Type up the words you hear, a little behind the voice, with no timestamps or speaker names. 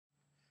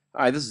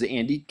Hi, this is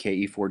Andy,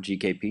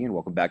 KE4GKP, and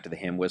welcome back to the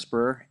Ham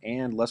Whisperer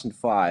and Lesson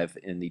 5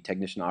 in the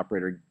Technician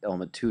Operator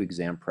Element 2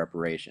 exam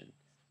preparation.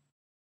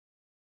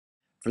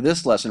 For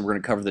this lesson, we're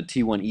going to cover the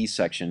T1E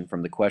section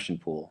from the question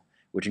pool,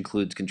 which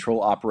includes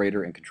control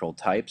operator and control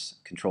types,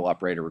 control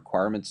operator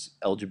requirements,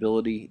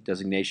 eligibility,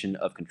 designation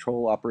of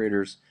control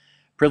operators,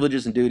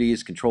 privileges and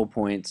duties, control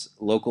points,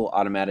 local,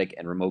 automatic,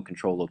 and remote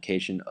control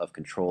location of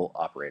control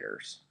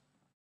operators.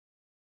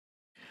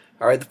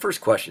 All right, the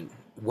first question.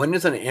 When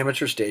is an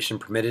amateur station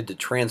permitted to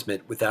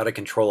transmit without a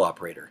control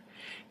operator?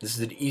 This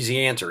is an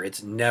easy answer.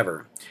 It's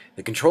never.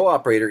 The control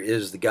operator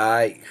is the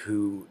guy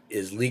who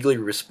is legally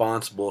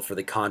responsible for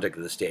the conduct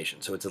of the station.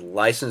 So it's a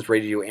licensed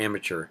radio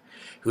amateur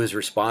who is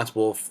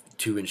responsible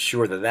to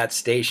ensure that that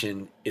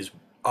station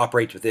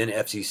operates within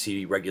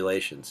FCC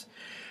regulations.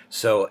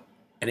 So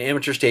an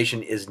amateur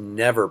station is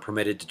never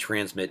permitted to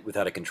transmit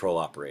without a control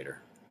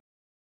operator.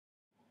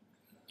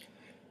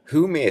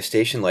 Who may a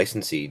station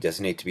licensee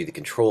designate to be the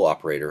control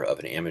operator of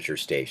an amateur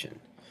station?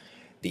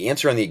 The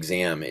answer on the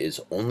exam is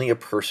only a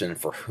person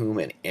for whom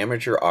an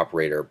amateur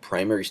operator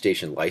primary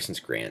station license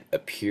grant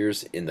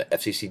appears in the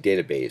FCC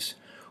database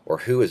or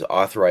who is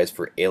authorized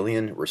for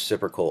alien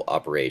reciprocal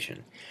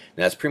operation.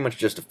 Now that's pretty much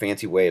just a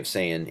fancy way of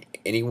saying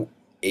an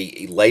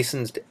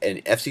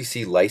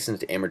FCC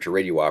licensed amateur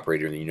radio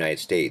operator in the United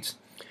States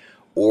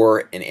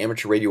or an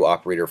amateur radio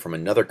operator from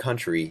another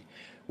country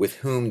with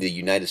whom the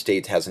United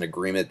States has an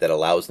agreement that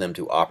allows them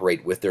to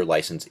operate with their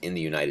license in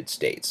the United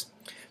States.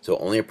 So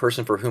only a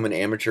person for whom an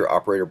amateur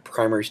operator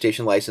primary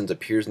station license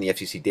appears in the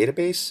FCC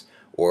database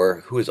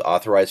or who is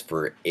authorized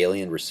for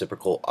alien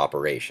reciprocal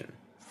operation.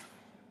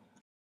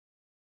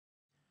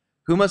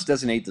 Who must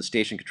designate the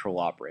station control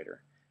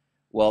operator?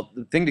 Well,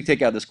 the thing to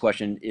take out of this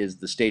question is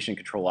the station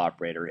control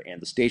operator, and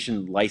the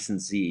station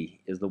licensee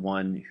is the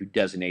one who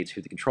designates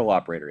who the control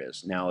operator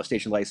is. Now, a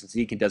station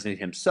licensee can designate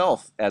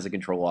himself as a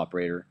control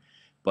operator,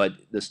 but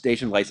the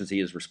station licensee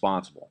is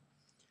responsible.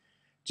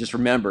 Just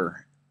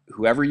remember,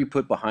 whoever you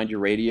put behind your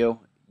radio,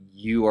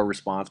 you are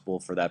responsible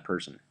for that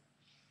person.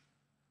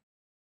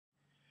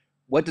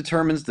 What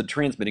determines the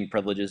transmitting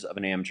privileges of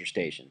an amateur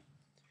station?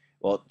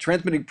 Well,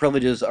 transmitting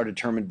privileges are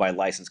determined by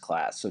license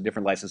class, so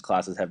different license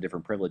classes have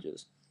different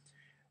privileges.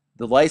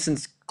 The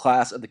license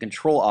class of the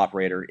control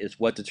operator is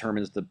what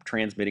determines the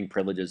transmitting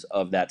privileges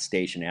of that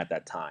station at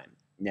that time.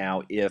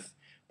 Now, if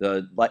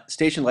the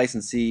station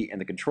licensee and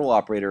the control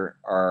operator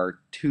are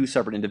two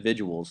separate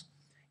individuals,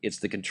 it's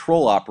the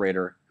control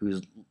operator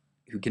who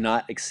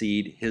cannot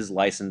exceed his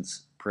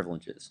license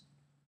privileges.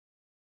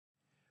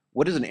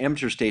 What is an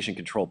amateur station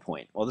control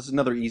point? Well, this is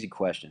another easy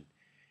question.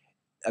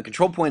 A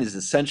control point is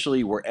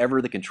essentially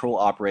wherever the control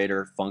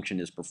operator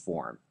function is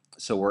performed.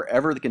 So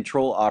wherever the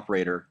control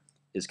operator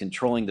is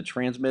controlling the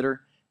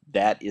transmitter,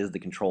 that is the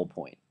control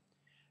point.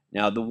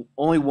 Now, the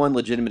only one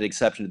legitimate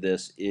exception to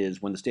this is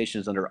when the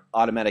station is under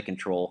automatic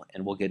control,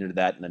 and we'll get into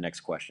that in the next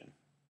question.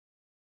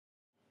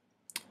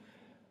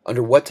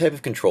 Under what type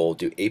of control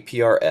do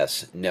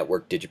APRS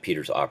network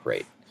digipeaters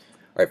operate?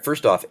 All right,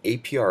 first off,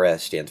 APRS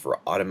stands for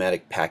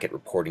Automatic Packet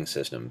Reporting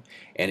System,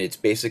 and it's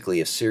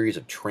basically a series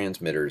of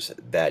transmitters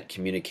that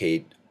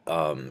communicate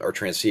or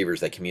transceivers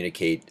that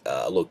communicate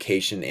a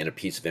location and a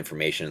piece of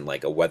information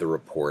like a weather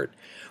report,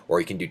 or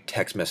you can do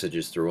text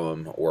messages through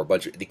them, or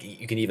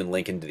you can even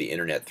link into the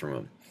internet through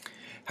them.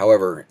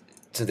 However,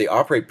 since they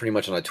operate pretty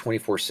much on a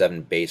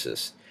 24/7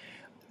 basis,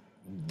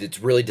 it's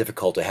really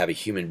difficult to have a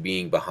human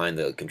being behind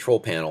the control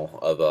panel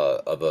of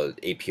a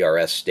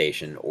APRS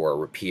station or a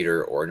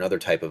repeater or another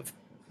type of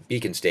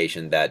beacon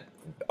station that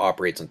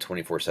operates on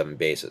 24/7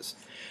 basis.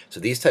 So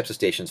these types of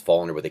stations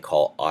fall under what they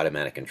call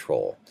automatic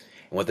control.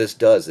 And what this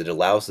does, it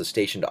allows the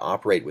station to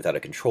operate without a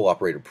control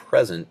operator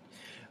present,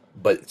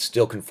 but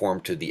still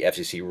conform to the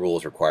FCC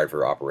rules required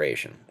for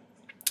operation.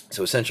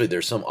 So essentially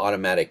there's some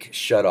automatic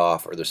shut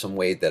off, or there's some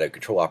way that a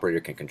control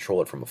operator can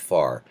control it from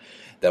afar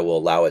that will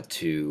allow it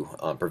to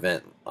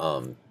prevent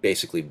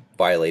basically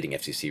violating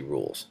FCC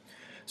rules.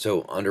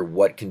 So under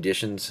what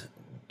conditions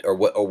or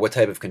what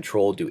type of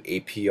control do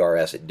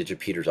APRS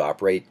digipeaters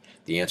operate?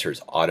 The answer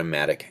is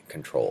automatic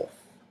control.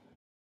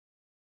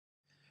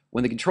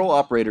 When the control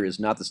operator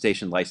is not the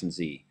station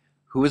licensee,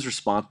 who is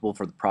responsible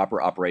for the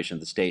proper operation of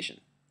the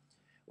station?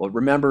 Well,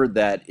 remember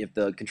that if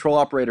the control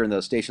operator and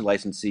the station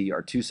licensee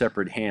are two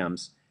separate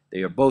hams,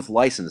 they are both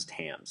licensed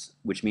hams,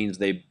 which means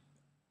they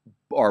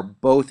are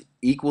both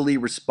equally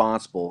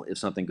responsible if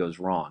something goes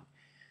wrong.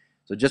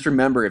 So just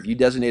remember, if you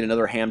designate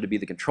another ham to be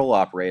the control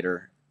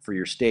operator for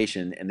your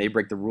station and they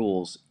break the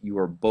rules, you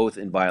are both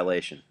in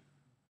violation.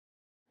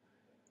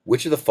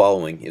 Which of the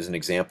following is an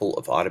example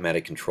of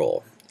automatic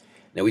control?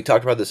 Now, we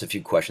talked about this a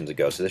few questions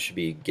ago, so this should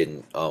be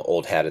getting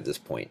old hat at this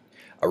point.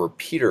 A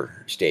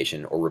repeater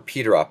station or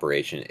repeater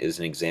operation is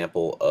an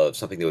example of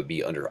something that would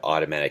be under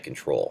automatic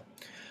control.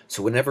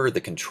 So whenever the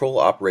control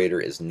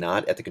operator is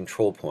not at the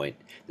control point,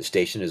 the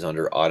station is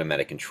under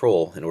automatic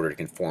control in order to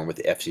conform with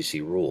the FCC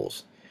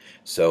rules.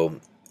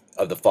 So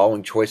of the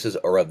following choices,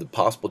 or of the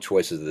possible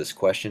choices of this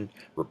question,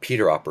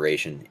 repeater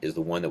operation is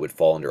the one that would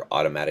fall under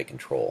automatic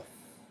control.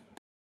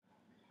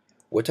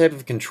 What type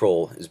of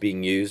control is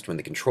being used when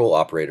the control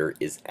operator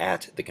is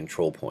at the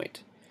control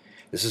point?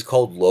 This is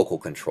called local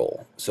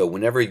control. So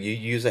whenever you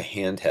use a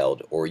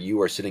handheld or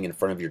you are sitting in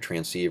front of your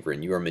transceiver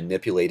and you are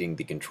manipulating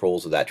the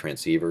controls of that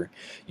transceiver,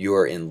 you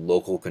are in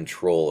local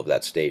control of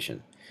that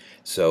station.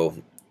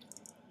 So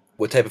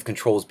what type of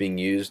control is being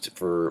used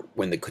for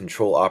when the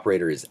control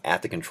operator is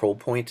at the control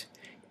point?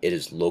 It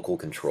is local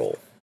control.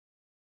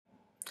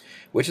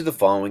 Which of the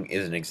following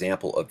is an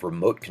example of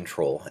remote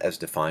control as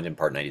defined in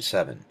Part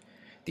 97?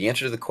 The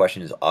answer to the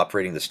question is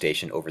operating the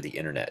station over the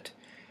internet.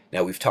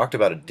 Now, we've talked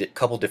about a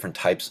couple different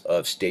types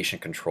of station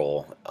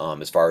control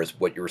as far as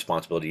what your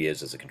responsibility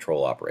is as a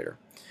control operator.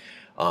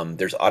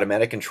 There's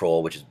automatic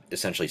control, which is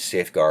essentially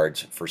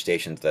safeguards for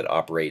stations that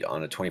operate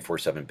on a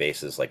 24/7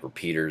 basis, like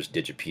repeaters,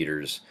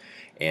 digipeters,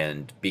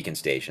 and beacon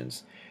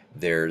stations.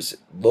 There's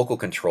local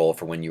control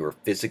for when you are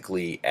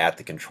physically at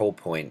the control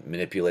point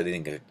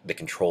manipulating the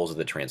controls of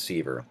the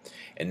transceiver.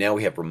 And now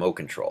we have remote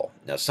control.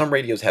 Now, some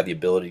radios have the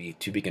ability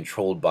to be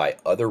controlled by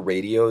other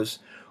radios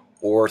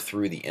or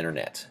through the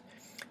internet.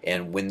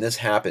 And when this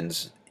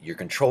happens, you're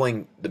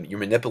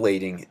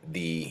manipulating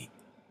the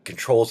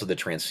controls of the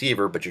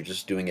transceiver, but you're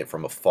just doing it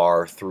from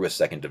afar through a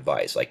second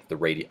device, like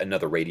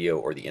another radio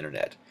or the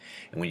internet.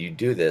 And when you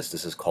do this,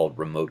 this is called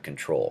remote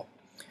control.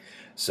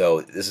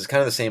 So this is kind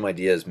of the same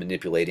idea as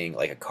manipulating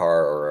like a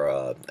car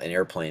or an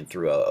airplane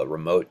through a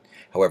remote.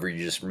 However,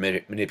 you're just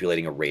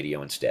manipulating a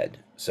radio instead.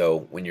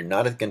 So when you're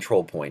not at the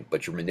control point,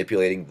 but you're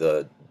manipulating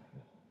the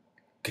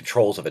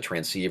controls of a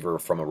transceiver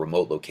from a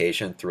remote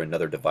location through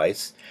another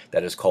device,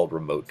 that is called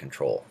remote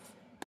control.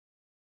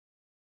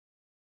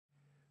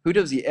 Who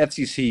does the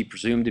FCC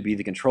presume to be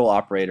the control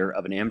operator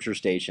of an amateur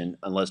station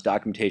unless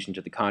documentation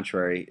to the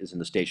contrary is in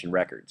the station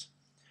records?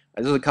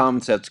 This is a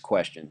common sense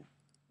question.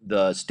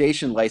 The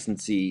station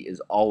licensee is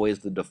always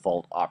the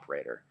default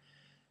operator.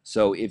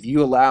 So if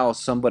you allow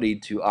somebody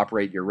to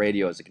operate your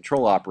radio as a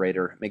control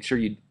operator, make sure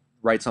you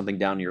write something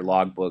down in your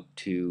logbook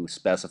to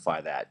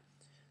specify that.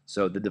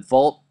 So the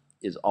default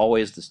is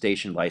always the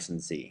station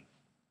licensee.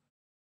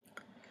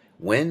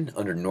 When,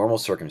 under normal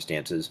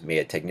circumstances, may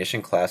a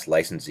technician class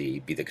licensee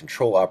be the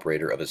control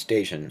operator of a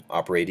station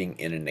operating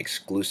in an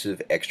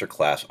exclusive extra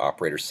class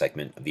operator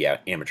segment of the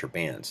amateur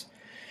bands?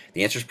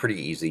 The answer is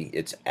pretty easy.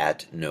 It's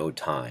at no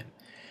time.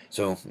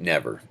 So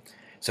never.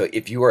 So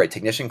if you are a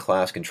technician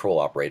class control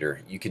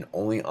operator, you can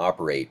only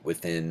operate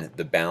within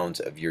the bounds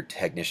of your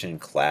technician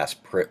class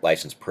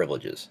license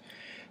privileges.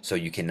 So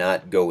you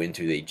cannot go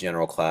into the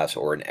general class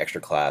or an extra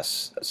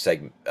class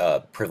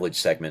privilege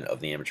segment of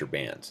the amateur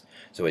bands.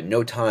 So at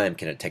no time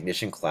can a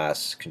technician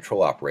class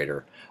control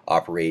operator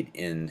operate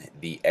in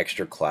the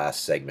extra class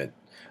segment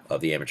of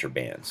the amateur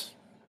bands.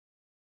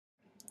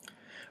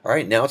 All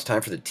right, now it's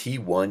time for the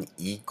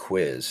T1E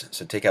quiz.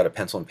 So take out a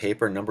pencil and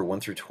paper, number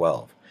 1 through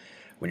 12.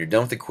 When you're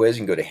done with the quiz, you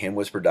can go to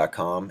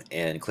handwhisper.com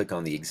and click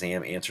on the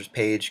exam answers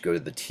page, go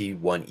to the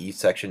T1E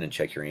section and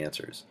check your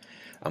answers.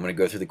 I'm going to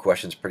go through the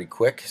questions pretty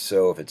quick,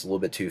 so if it's a little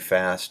bit too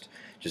fast,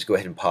 just go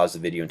ahead and pause the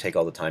video and take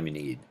all the time you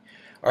need.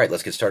 All right,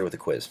 let's get started with the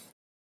quiz.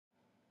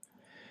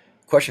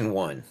 Question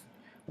 1.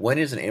 When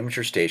is an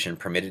amateur station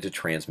permitted to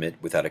transmit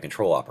without a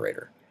control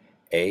operator?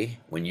 A.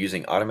 When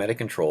using automatic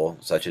control,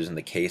 such as in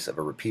the case of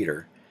a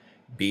repeater.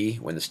 B.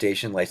 When the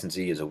station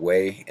licensee is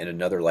away and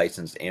another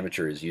licensed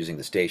amateur is using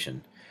the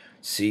station.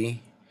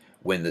 C.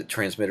 When the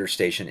transmitter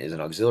station is an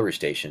auxiliary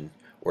station.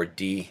 Or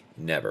D.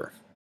 Never.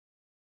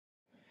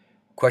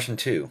 Question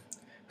 2.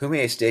 Who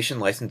may a station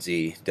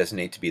licensee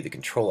designate to be the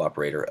control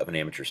operator of an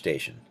amateur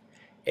station?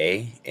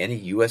 A. Any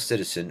U.S.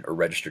 citizen or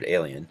registered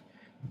alien.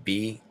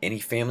 B. Any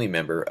family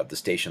member of the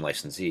station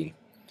licensee.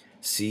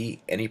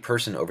 C. Any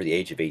person over the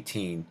age of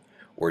 18.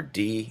 Or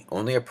D.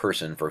 Only a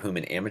person for whom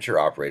an amateur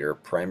operator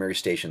primary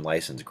station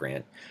license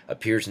grant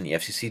appears in the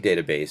FCC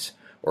database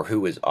or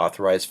who is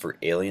authorized for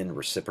alien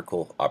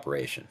reciprocal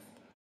operation.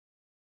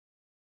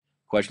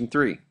 Question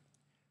 3.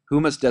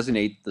 Who must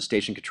designate the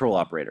station control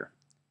operator?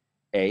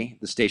 A.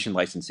 The station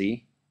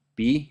licensee.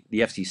 B. The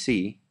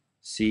FCC.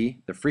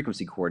 C. The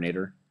frequency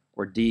coordinator.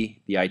 Or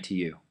D. The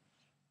ITU.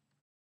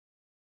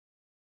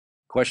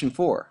 Question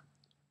 4.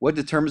 What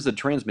determines the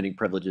transmitting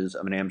privileges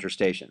of an amateur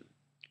station?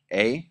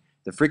 A.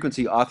 The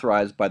frequency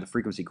authorized by the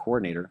frequency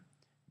coordinator.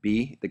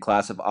 B. The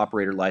class of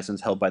operator license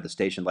held by the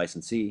station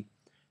licensee.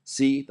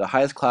 C. The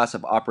highest class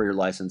of operator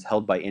license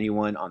held by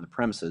anyone on the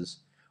premises.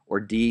 Or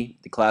D.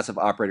 The class of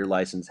operator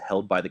license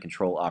held by the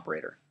control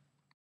operator.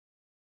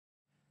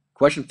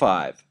 Question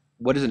 5.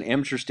 What is an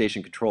amateur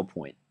station control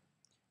point?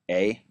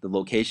 A. The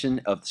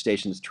location of the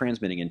station's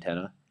transmitting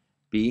antenna.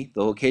 B.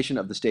 The location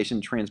of the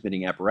station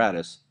transmitting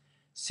apparatus.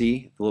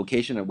 C. The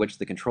location at which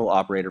the control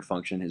operator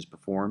function is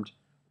performed.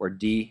 Or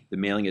D. The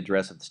mailing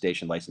address of the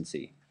station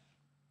licensee.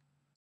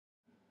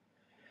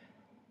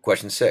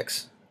 Question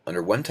 6.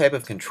 Under what type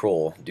of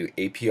control do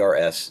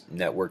APRS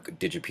network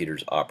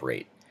digipeters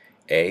operate?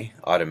 A.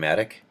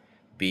 Automatic.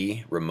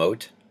 B.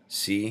 Remote.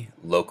 C.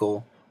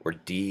 Local. Or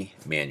D.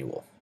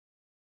 Manual.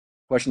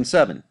 Question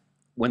 7.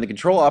 When the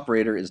control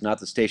operator is not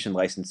the station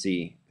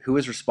licensee, who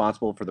is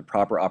responsible for the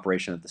proper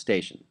operation of the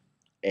station?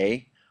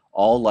 A.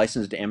 all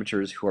licensed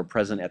amateurs who are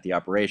present at the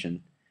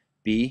operation,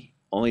 B,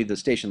 only the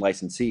station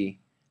licensee,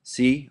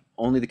 C,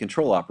 only the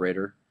control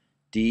operator,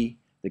 D,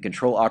 the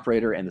control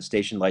operator and the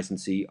station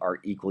licensee are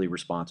equally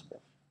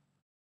responsible.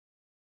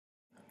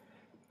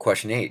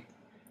 Question 8.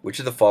 Which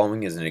of the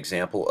following is an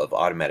example of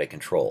automatic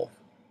control?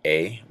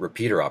 A.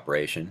 Repeater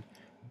operation.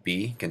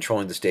 B.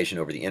 Controlling the station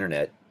over the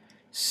internet.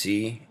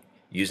 C.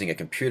 Using a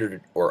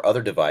computer or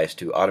other device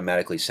to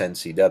automatically send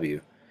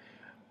CW.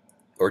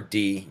 Or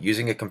D.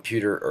 Using a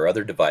computer or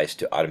other device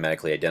to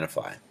automatically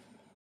identify.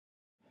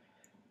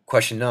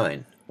 Question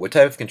 9. What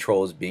type of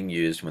control is being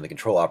used when the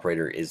control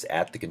operator is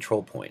at the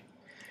control point?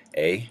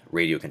 A.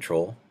 Radio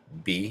control.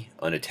 B.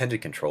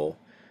 Unattended control.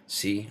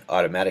 C.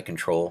 Automatic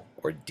control.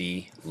 Or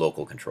D.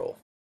 Local control.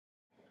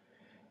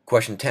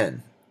 Question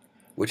 10.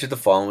 Which of the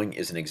following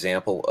is an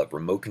example of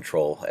remote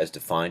control as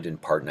defined in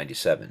Part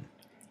 97?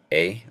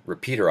 A.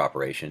 Repeater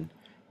operation.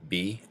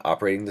 B.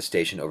 Operating the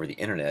station over the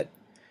internet.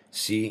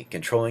 C.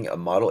 Controlling a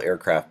model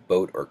aircraft,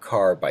 boat, or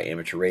car by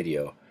amateur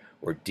radio.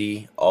 Or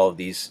D. All of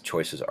these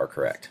choices are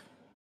correct.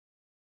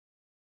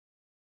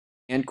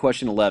 And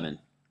question 11.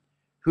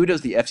 Who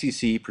does the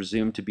FCC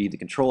presume to be the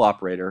control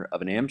operator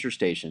of an amateur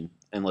station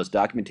unless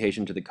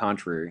documentation to the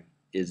contrary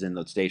is in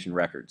the station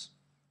records?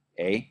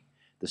 A.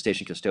 The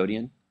station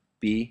custodian.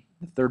 B.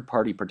 The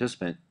third-party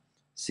participant.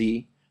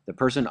 C. The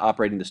person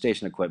operating the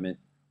station equipment.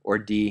 Or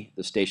D.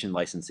 The station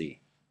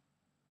licensee.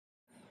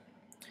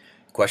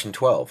 Question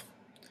 12.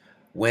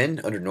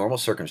 When, under normal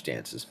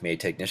circumstances, may a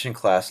technician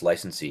class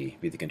licensee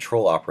be the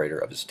control operator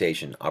of a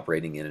station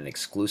operating in an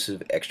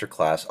exclusive extra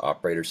class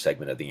operator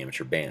segment of the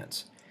amateur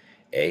bands?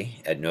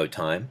 A. At no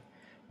time.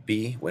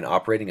 B. When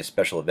operating a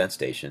special event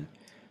station.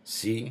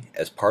 C.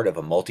 As part of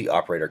a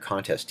multi-operator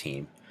contest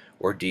team.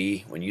 Or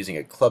D. When using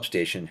a club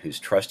station whose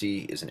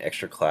trustee is an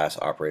extra class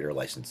operator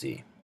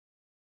licensee.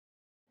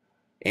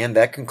 And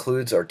that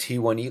concludes our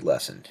T1E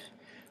lesson.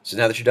 So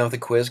now that you're done with the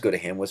quiz, go to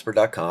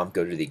hamwhisper.com,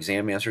 go to the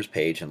exam answers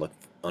page, and look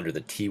under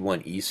the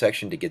T1E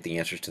section to get the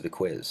answers to the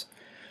quiz.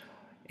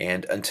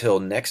 And until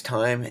next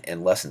time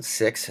in Lesson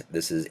 6,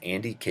 this is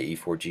Andy,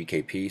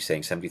 KE4GKP,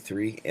 saying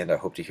 73, and I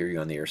hope to hear you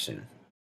on the air soon.